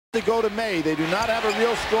To go to May. They do not have a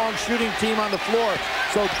real strong shooting team on the floor,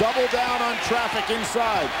 so double down on traffic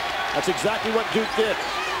inside. That's exactly what Duke did.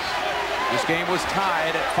 This game was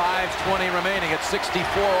tied at 5:20 remaining at 64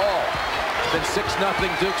 all. It's been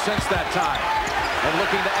 6-0 Duke since that time. And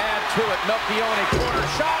looking to add to it, Melchione, corner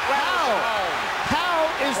shot. How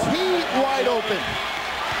is he wide open?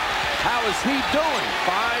 How is he doing?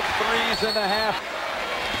 5 threes and a half.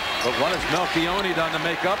 But what has Melchione done to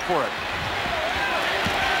make up for it?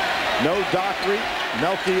 No Dockery.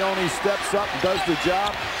 Melchione steps up and does the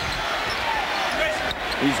job.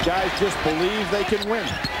 These guys just believe they can win.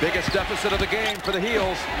 Biggest deficit of the game for the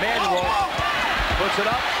Heels. Manuel puts it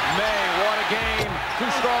up. May, what a game. Too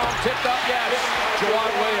strong, tipped up, yes.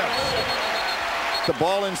 Juwan Williams. The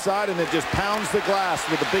ball inside and it just pounds the glass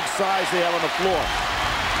with the big size they have on the floor.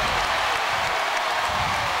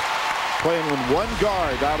 Playing with one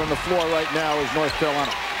guard out on the floor right now is North Carolina.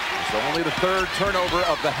 So only the third turnover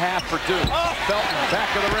of the half for Duke. Felton, back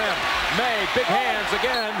of the rim. May, big hands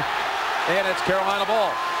again. And it's Carolina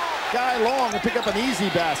ball. Guy long to pick up an easy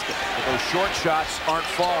basket. But those short shots aren't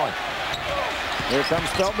falling. Here comes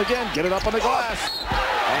Felton again. Get it up on the glass.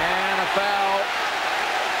 And a foul.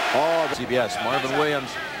 Oh, CBS, Marvin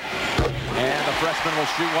Williams. And the freshman will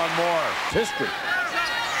shoot one more. History.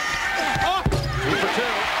 2 for 2.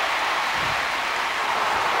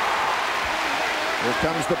 Here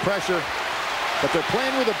comes the pressure, but they're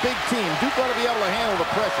playing with a big team. Duke ought to be able to handle the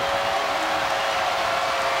pressure.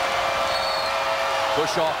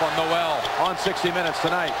 Push off on Noel on 60 Minutes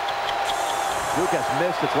tonight. Duke has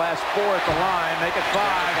missed its last 4 at the line. Make it 5.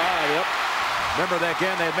 Yep. Remember that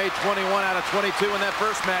again, they made 21 out of 22 in that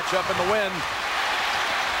first matchup in the win.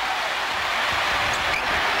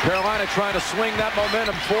 Carolina trying to swing that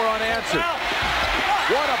momentum, 4 unanswered.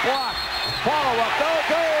 What a block. Follow-up, though,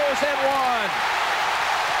 goes and 1.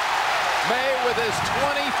 May with his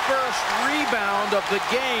 21st rebound of the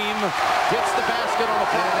game hits the basket on the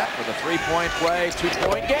floor. With a 3-point play,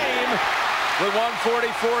 2-point game with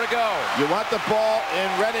 1:44 to go. You want the ball in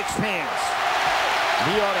Redick's hands.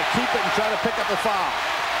 He ought to keep it and try to pick up a foul.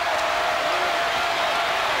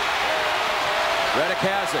 Redick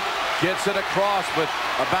has it, gets it across with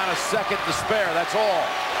about a second to spare. That's all.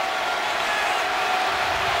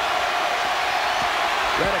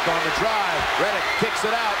 Redick on the drive. Redick kicks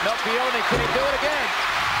it out. Melchione, can he do it again?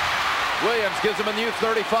 Williams gives him a new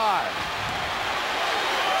 35.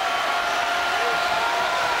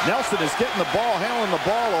 Nelson is getting the ball, handling the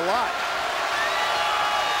ball a lot.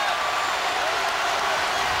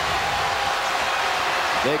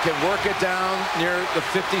 They can work it down near the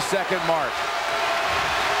 50-second mark.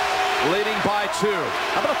 Leading by 2.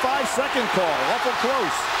 How about a 5-second call? Awful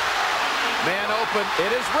close. Man open.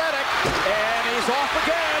 It is Redick. And he's off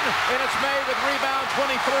again. And it's May with rebound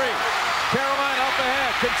 23. Carolina up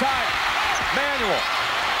ahead. Can tie it. Manuel.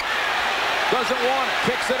 Doesn't want it.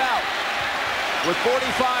 Kicks it out. With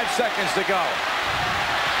 45 seconds to go.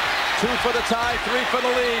 2 for the tie. 3 for the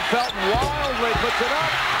lead. Felton wildly puts it up.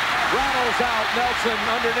 Rattles out. Nelson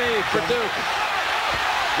underneath for Duke.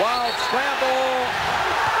 Wild scramble.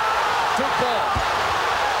 Duke ball.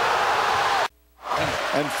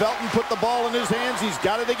 And Felton put the ball in his hands. He's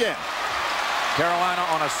got it again. Carolina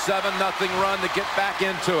on a 7-0 run to get back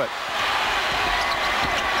into it.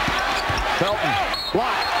 Felton.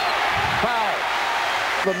 Block. Foul.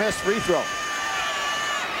 The missed free throw.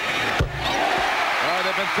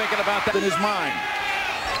 They've been thinking about that in his mind.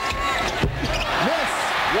 Miss.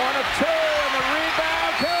 1 of 2 and the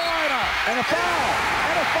rebound. Carolina. And a foul.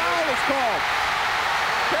 And a foul is called.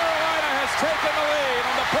 Carolina has taken the lead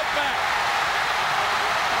on the putback.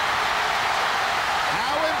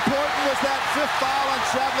 Was that 5th foul on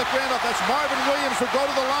Shavlik Randolph? That's Marvin Williams who go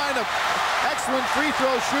to the line. Of excellent free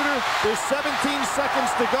throw shooter. There's 17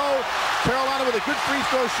 seconds to go. Carolina with a good free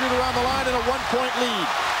throw shooter on the line and a 1-point lead.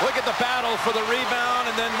 Look at the battle for the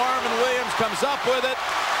rebound, and then Marvin Williams comes up with it.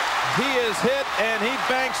 He is hit, and he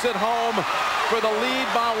banks it home for the lead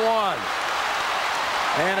by 1.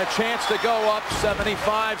 And a chance to go up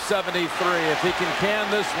 75-73 if he can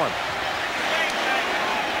this one.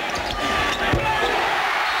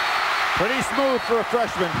 Pretty smooth for a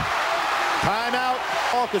freshman. Timeout.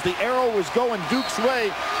 Because the arrow was going Duke's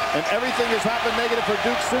way, and everything has happened negative for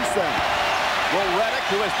Duke since then. Will Redick,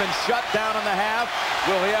 who has been shut down in the half,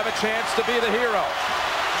 will he have a chance to be the hero?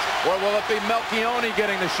 Or will it be Melchione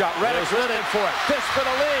getting the shot? Redick's running for it. Fist for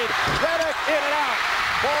the lead. Redick in and out.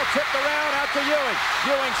 Ball tipped around out to Ewing.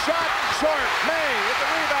 Ewing shot short. May with the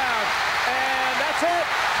rebound. And that's it.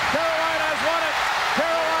 Carolina has won it.